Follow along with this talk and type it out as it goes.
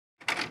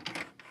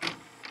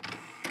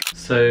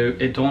So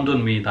it dawned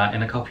on me that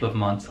in a couple of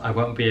months I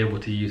won't be able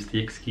to use the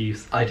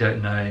excuse, I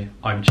don't know,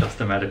 I'm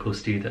just a medical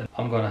student.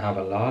 I'm gonna have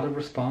a lot of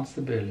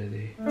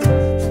responsibility.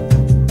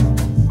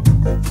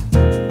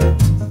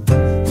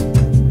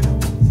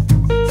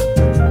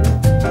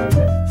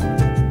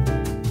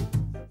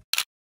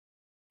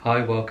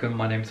 Hi, welcome,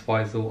 my name's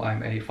Faisal.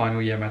 I'm a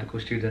final year medical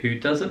student who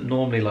doesn't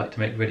normally like to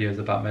make videos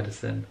about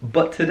medicine,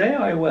 but today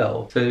I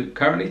will. So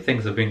currently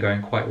things have been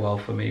going quite well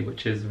for me,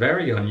 which is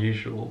very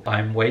unusual.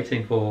 I'm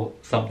waiting for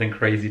something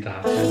crazy to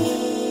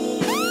happen.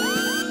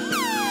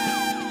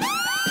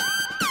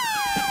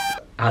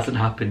 Hasn't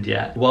happened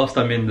yet. Whilst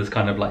I'm in this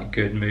kind of like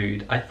good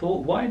mood, I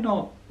thought, why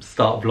not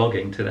start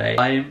vlogging today?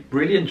 I'm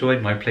really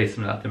enjoying my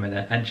placement at the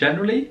minute, and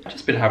generally I've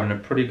just been having a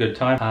pretty good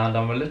time, and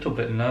I'm a little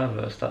bit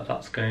nervous that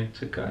that's going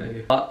to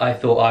go. But I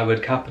thought I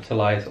would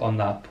capitalize on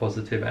that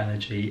positive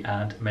energy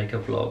and make a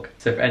vlog.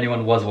 So if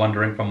anyone was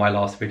wondering from my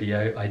last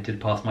video, I did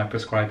pass my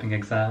prescribing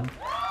exam.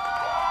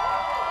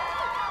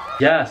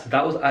 Yeah, so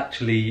that was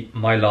actually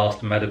my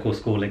last medical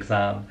school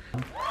exam,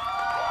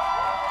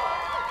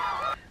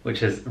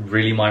 which is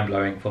really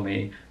mind-blowing for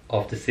me.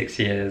 After 6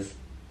 years,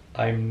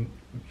 I'm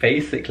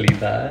basically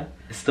there.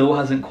 It still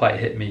hasn't quite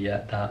hit me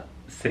yet that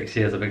 6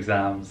 years of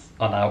exams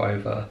are now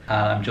over,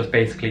 and I'm just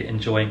basically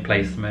enjoying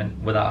placement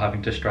without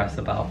having to stress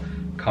about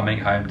coming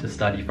home to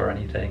study for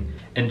anything.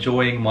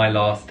 Enjoying my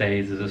last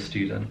days as a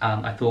student,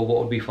 and I thought what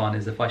would be fun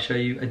is if I show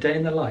you a day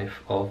in the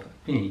life of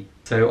me.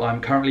 So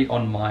I'm currently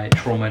on my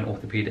trauma and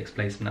orthopedics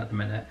placement at the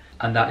minute,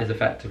 and that is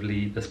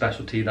effectively the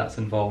specialty that's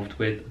involved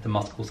with the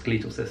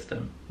musculoskeletal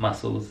system,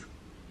 muscles,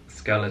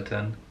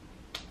 skeleton.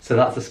 So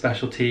that's a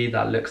specialty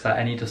that looks at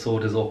any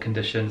disorders or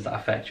conditions that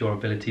affect your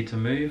ability to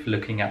move,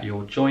 looking at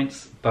your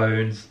joints,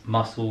 bones,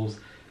 muscles,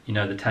 you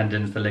know, the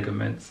tendons, the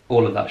ligaments,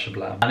 all of that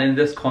shablam. And in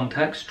this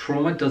context,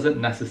 trauma doesn't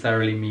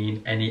necessarily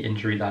mean any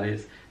injury that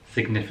is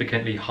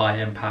significantly high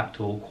impact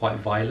or quite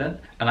violent.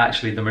 And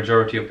actually the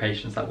majority of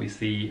patients that we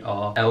see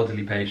are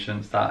elderly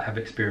patients that have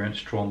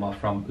experienced trauma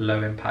from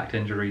low impact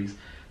injuries,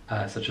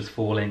 such as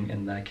falling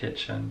in their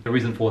kitchen. The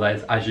reason for that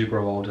is as you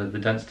grow older, the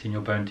density in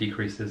your bone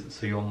decreases,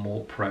 so you're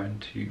more prone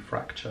to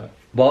fracture.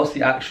 Whilst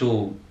the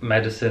actual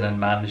medicine and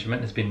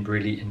management has been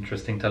really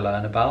interesting to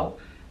learn about,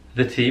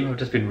 the team have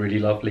just been really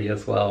lovely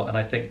as well, and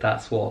I think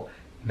that's what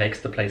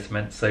makes the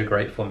placement so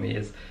great for me,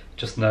 is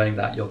just knowing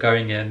that you're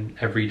going in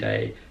every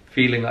day,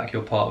 feeling like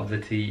you're part of the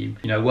team,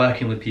 you know,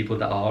 working with people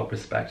that are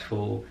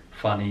respectful,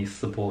 funny,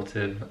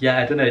 supportive.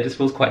 Yeah, I don't know, it just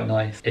feels quite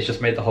nice. It's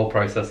just made the whole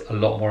process a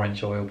lot more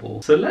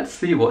enjoyable. So let's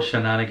see what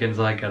shenanigans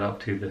I get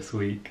up to this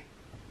week.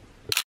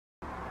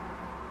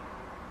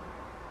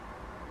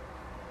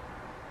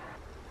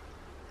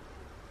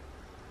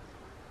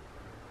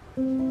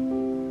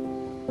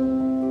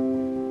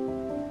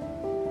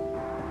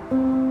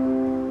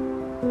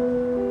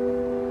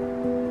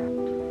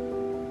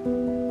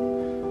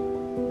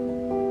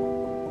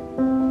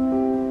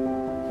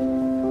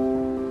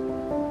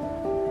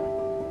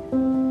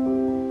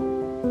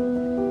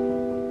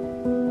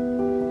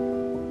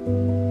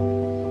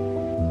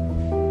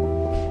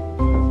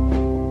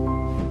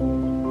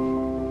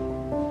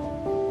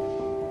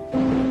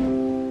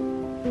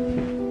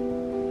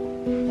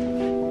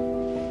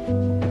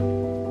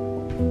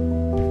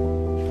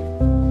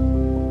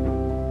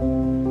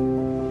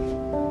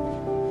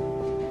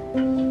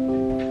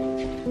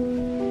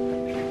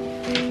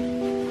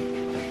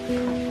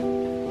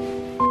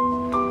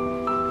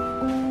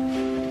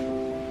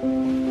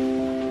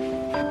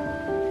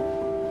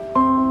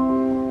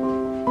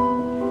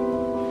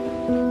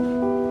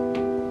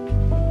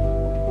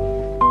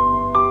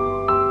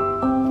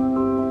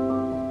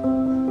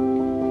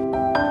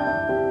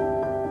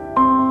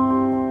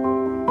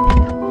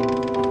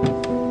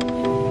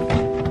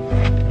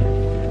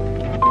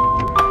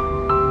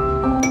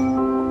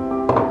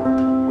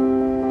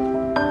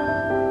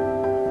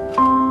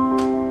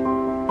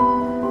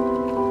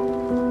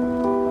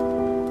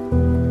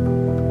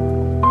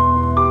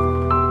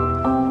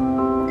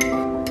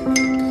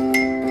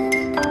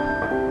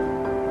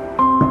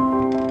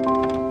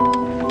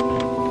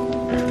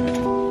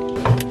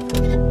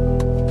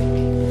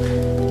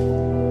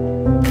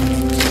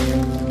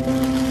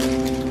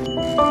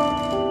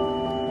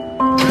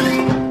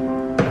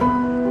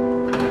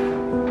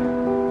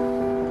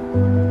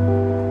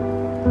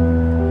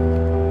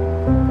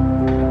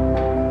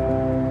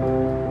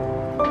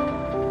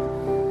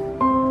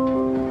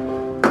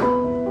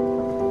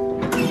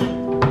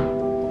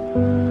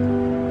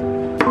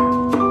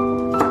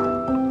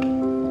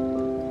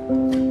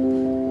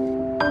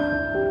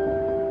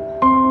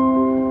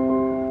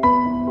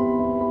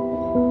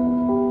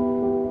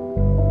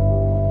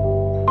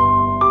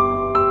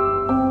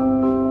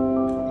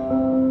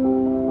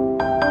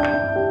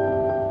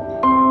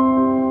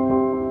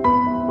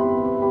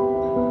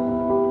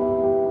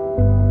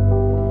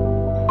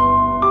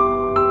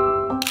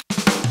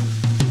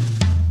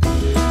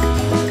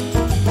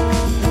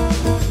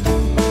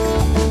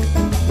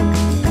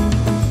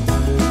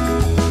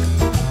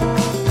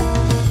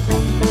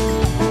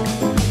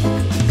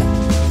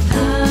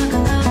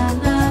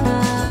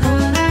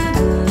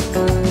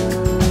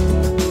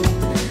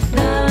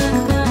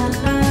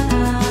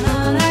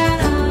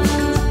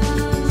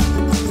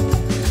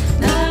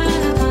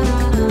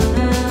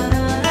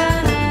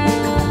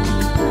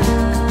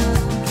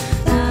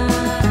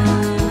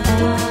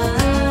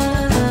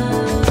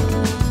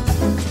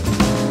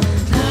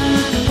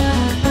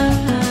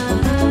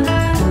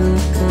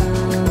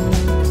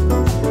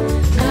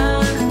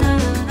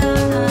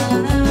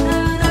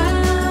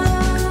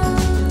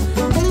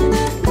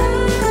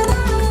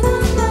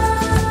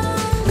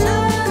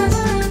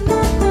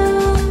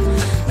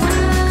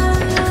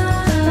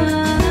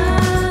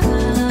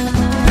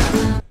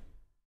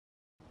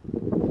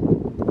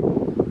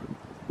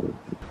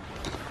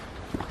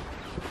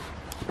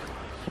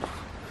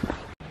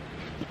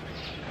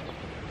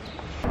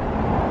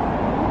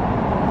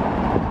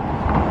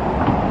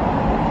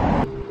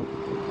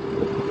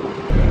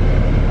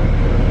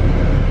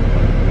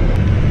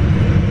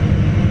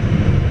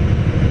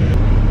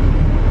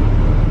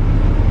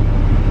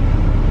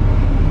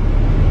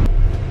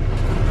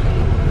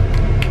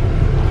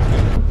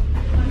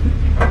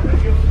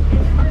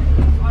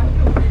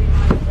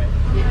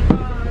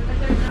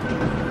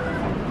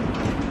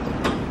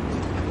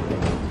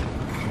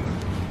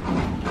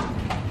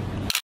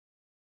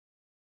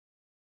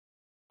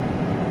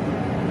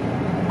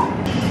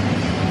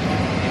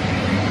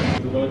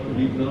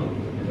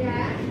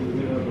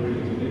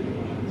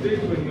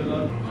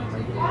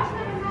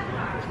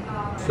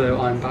 So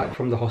I'm back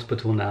from the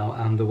hospital now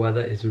and the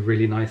weather is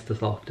really nice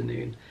this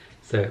afternoon.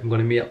 So I'm going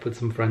to meet up with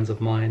some friends of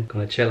mine,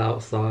 going to chill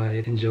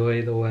outside,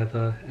 enjoy the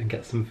weather and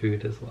get some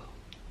food as well.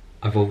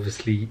 I've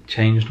obviously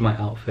changed my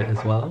outfit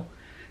as well.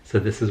 So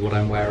this is what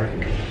I'm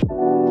wearing.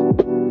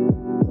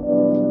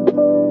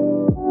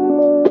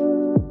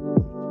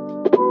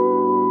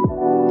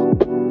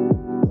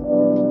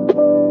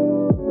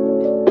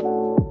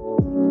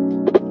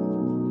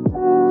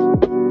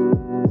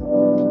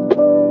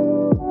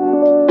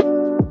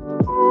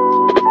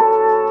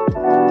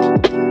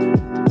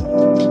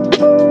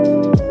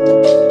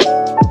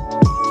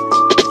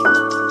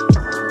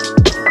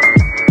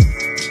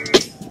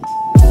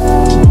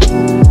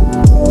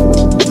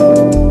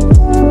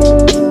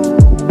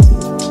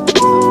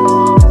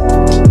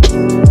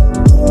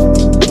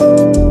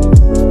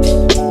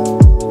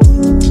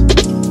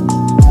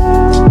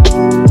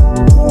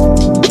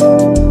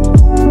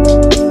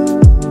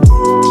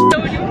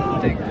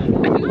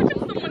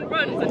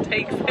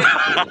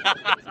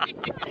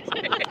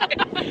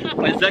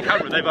 Where's their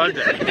camera? They've owned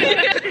it.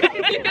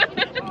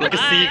 Like a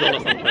seagull or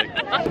something.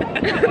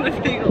 The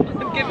seagull.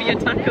 Give me a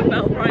Taco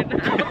Bell right now.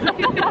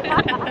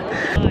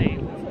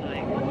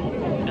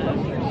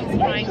 He's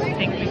trying to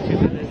take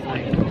pictures with his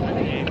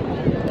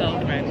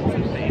girlfriend or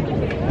something.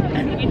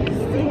 And we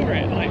just saw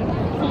it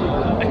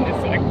and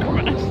just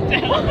crashed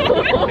down.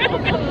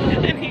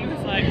 And he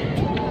was like,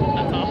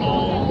 that's our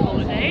whole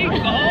holiday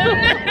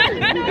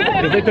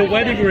gone. It's like the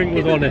wedding ring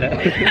was on it.